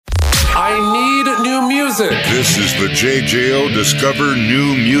I need new music. This is the JJO Discover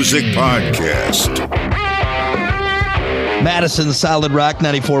New Music Podcast. Madison, Solid Rock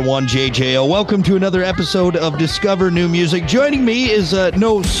 94.1 JJO. Welcome to another episode of Discover New Music. Joining me is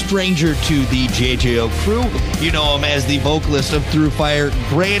no stranger to the JJO crew. You know him as the vocalist of Through Fire,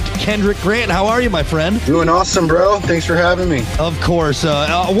 Grant Kendrick. Grant, how are you, my friend? Doing awesome, bro. Thanks for having me. Of course.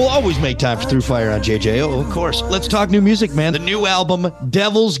 We'll always make time for Through Fire on JJO, of course. Let's talk new music, man. The new album,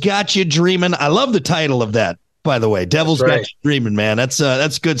 Devil's Got You Dreamin'. I love the title of that. By the way, Devil's Got You Dreamin', man.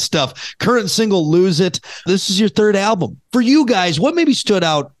 That's good stuff. Current single, Lose It. This is your third album. For you guys, what maybe stood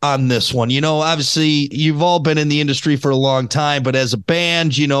out on this one? You know, obviously, you've all been in the industry for a long time, but as a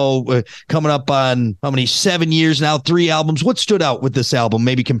band, you know, coming up on how many, 7 years now, 3 albums. What stood out with this album,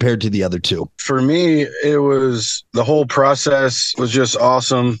 maybe compared to the other two? For me, it was the whole process was just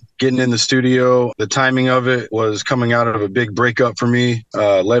awesome. Getting in the studio, the timing of it was coming out of a big breakup for me,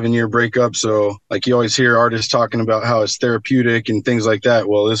 11-year breakup. So like you always hear artists talking about how it's therapeutic and things like that.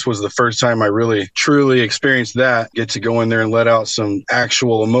 Well, this was the first time I really, truly experienced that. Get to go in there and let out some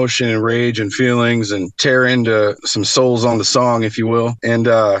actual emotion and rage and feelings and tear into some souls on the song, if you will. And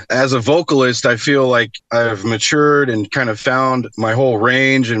as a vocalist, I feel like I've matured and kind of found my whole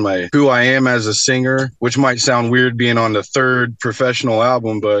range and who I am as a singer, which might sound weird being on the third professional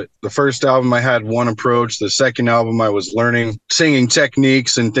album, but the first album I had one approach. The second album I was learning singing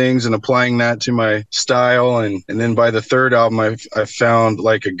techniques and things and applying that to my style. And then by the third album, I found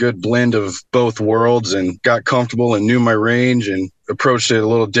like a good blend of both worlds and got comfortable and knew my range and approached it a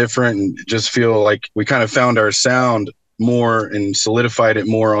little different and just feel like we kind of found our sound more and solidified it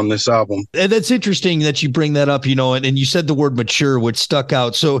more on this album. And that's interesting that you bring that up, you know, and you said the word mature, which stuck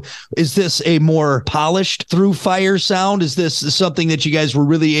out. So is this a more polished Through Fire sound? Is this something that you guys were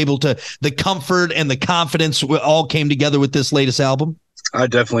really able to, the comfort and the confidence all came together with this latest album? I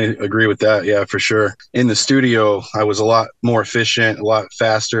definitely agree with that. Yeah, for sure. In the studio, I was a lot more efficient, a lot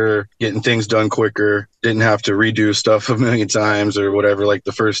faster, getting things done quicker. Didn't have to redo stuff a million times or whatever, like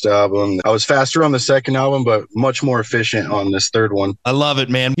the first album. I was faster on the second album, but much more efficient on this third one. I love it,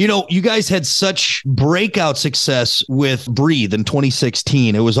 man. You know, you guys had such breakout success with Breathe in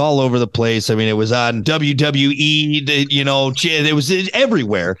 2016. It was all over the place. I mean, it was on WWE, you know, it was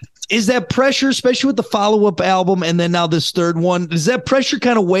everywhere. Is that pressure, especially with the follow-up album and then now this third one, does that pressure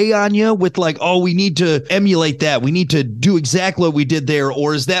kind of weigh on you with like, oh, we need to emulate that, we need to do exactly what we did there?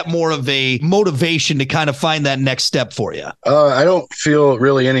 Or is that more of a motivation to kind of find that next step for you? I don't feel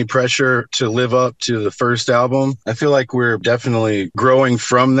really any pressure to live up to the first album. I feel like we're definitely growing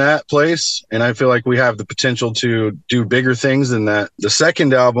from that place, and I feel like we have the potential to do bigger things than that. The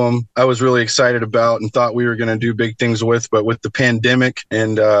second album, I was really excited about and thought we were going to do big things with, but with the pandemic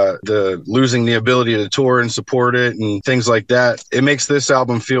and the losing the ability to tour and support it and things like that, it makes this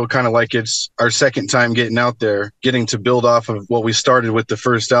album feel kind of like it's our second time getting out there, getting to build off of what we started with the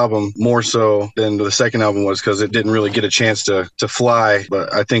first album more so than the second album was, because it didn't really get a chance to fly.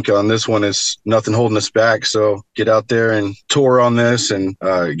 But I think on this one, it's nothing holding us back. So get out there and tour on this and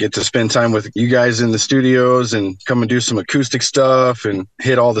get to spend time with you guys in the studios and come and do some acoustic stuff and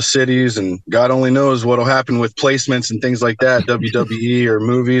hit all the cities. And God only knows what'll happen with placements and things like that, WWE or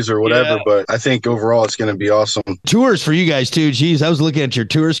movies or whatever. Yeah. But I think overall it's going to be awesome. Tours for you guys too. Geez, I was looking at your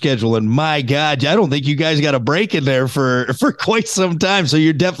tour schedule and my God, I don't think you guys got a break in there for quite some time. So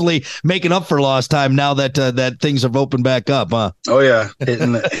you're definitely making up for lost time now that that things have opened back up, huh? Oh yeah,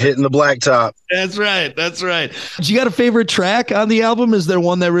 hitting the blacktop. That's right. That's right. You got a favorite track on the album? Is there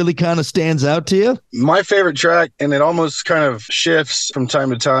one that really kind of stands out to you? My favorite track, and it almost kind of shifts from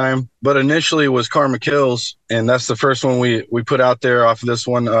time to time, but initially was Karma Kills, and that's the first one we put out there off of this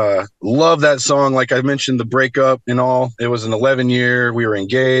one. Love that song. Like I mentioned, the breakup and all. It was an 11-year. We were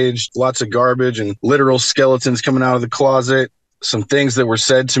engaged. Lots of garbage and literal skeletons coming out of the closet. Some things that were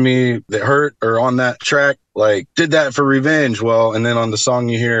said to me that hurt are on that track. Like, did that for revenge. Well, and then on the song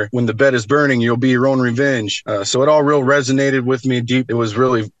you hear, when the bed is burning, you'll be your own revenge. So it all real resonated with me deep. It was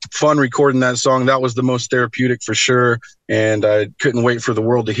really fun recording that song. That was the most therapeutic for sure. And I couldn't wait for the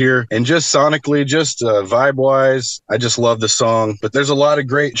world to hear. And just sonically, just vibe-wise, I just love the song. But there's a lot of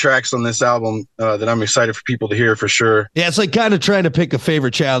great tracks on this album that I'm excited for people to hear for sure. Yeah, it's like kind of trying to pick a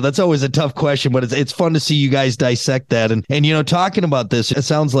favorite child. That's always a tough question, but it's fun to see you guys dissect that. And you know, talking about this, it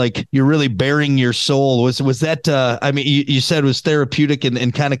sounds like you're really bearing your soul. Was that, I mean, you said it was therapeutic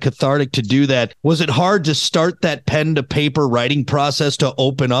and kind of cathartic to do that. Was it hard to start that pen to paper writing process to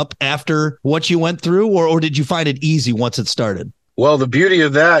open up after what you went through, or did you find it easy once it started? Well, the beauty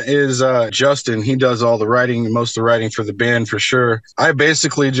of that is Justin, he does all the writing, most of the writing for the band for sure. I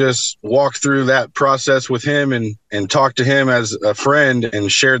basically just walked through that process with him and talked to him as a friend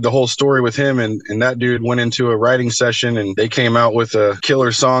and shared the whole story with him. And that dude went into a writing session and they came out with a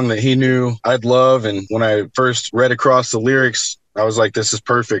killer song that he knew I'd love. And when I first read across the lyrics, I was like, this is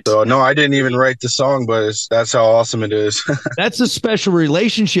perfect. So, no, I didn't even write the song, but that's how awesome it is. That's a special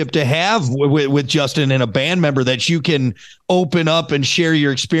relationship to have with Justin and a band member, that you can open up and share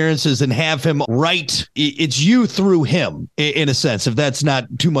your experiences and have him write. It's you through him, in a sense, if that's not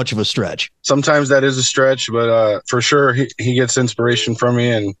too much of a stretch. Sometimes that is a stretch, but for sure, he gets inspiration from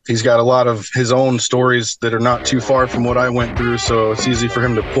me, and he's got a lot of his own stories that are not too far from what I went through. So it's easy for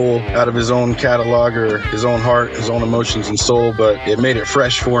him to pull out of his own catalog or his own heart, his own emotions and soul. But it made it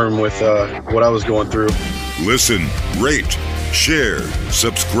fresh for him with what I was going through. Listen, rate, share,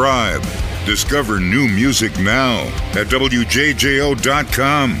 subscribe. Discover new music now at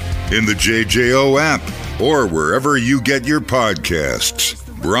WJJO.com, in the JJO app, or wherever you get your podcasts.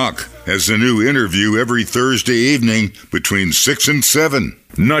 Brock has a new interview every Thursday evening between 6 and 7.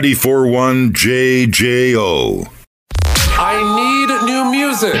 94.1 JJO. I need new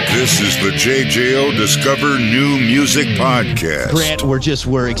music. This is the JJO Discover New Music Podcast. Grant,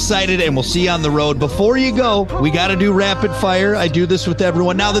 we're excited, and we'll see you on the road. Before you go, we got to do rapid fire. I do this with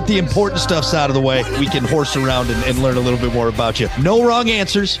everyone. Now that the important stuff's out of the way, we can horse around and learn a little bit more about you. No wrong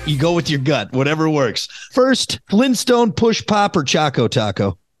answers. You go with your gut, whatever works. First, Flintstone Push Pop or Choco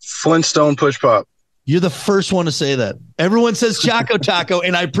Taco? Flintstone Push Pop. You're the first one to say that. Everyone says Choco Taco,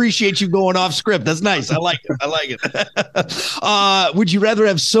 and I appreciate you going off script. That's nice. I like it. Would you rather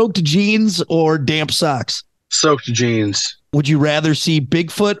have soaked jeans or damp socks? Soaked jeans. Would you rather see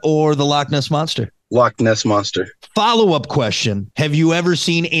Bigfoot or the Loch Ness Monster? Loch Ness Monster. Follow-up question. Have you ever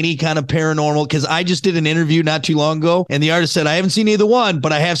seen any kind of paranormal? Because I just did an interview not too long ago, and the artist said, I haven't seen either one,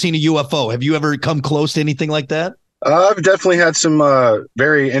 but I have seen a UFO. Have you ever come close to anything like that? I've definitely had some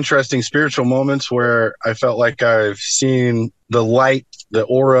very interesting spiritual moments where I felt like I've seen the light, the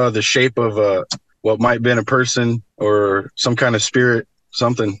aura, the shape of what might have been a person or some kind of spirit,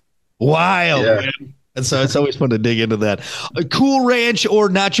 something. Wild, yeah. Man. And so it's always fun to dig into that. Cool Ranch or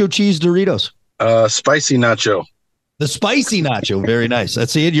nacho cheese Doritos? Spicy nacho. The spicy nacho. Very nice.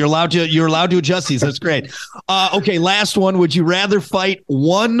 That's it. You're allowed to adjust these. That's great. Okay. Last one. Would you rather fight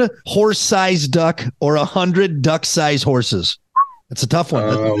one horse-sized duck or 100 duck-sized horses? That's a tough one.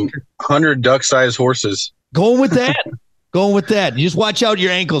 100 duck-sized horses. Going with that. You just watch out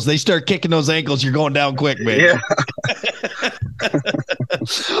your ankles. They start kicking those ankles. You're going down quick, man. Yeah.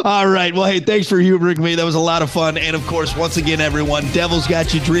 All right. Well, hey, thanks for humoring me. That was a lot of fun. And of course, once again, everyone, Devil's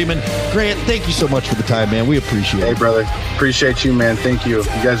Got You Dreaming. Grant, thank you so much for the time, man. We appreciate it. Hey, brother. Appreciate you, man. Thank you.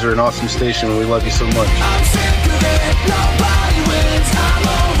 You guys are an awesome station, and we love you so much.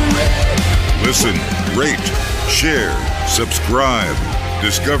 Listen, rate, share, subscribe.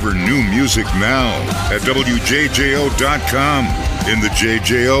 Discover new music now at WJJO.com, in the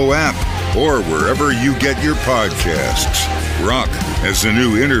JJO app, or wherever you get your podcasts. Brock has a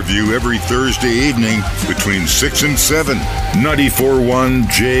new interview every Thursday evening between 6 and 7. 94.1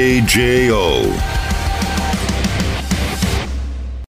 JJO.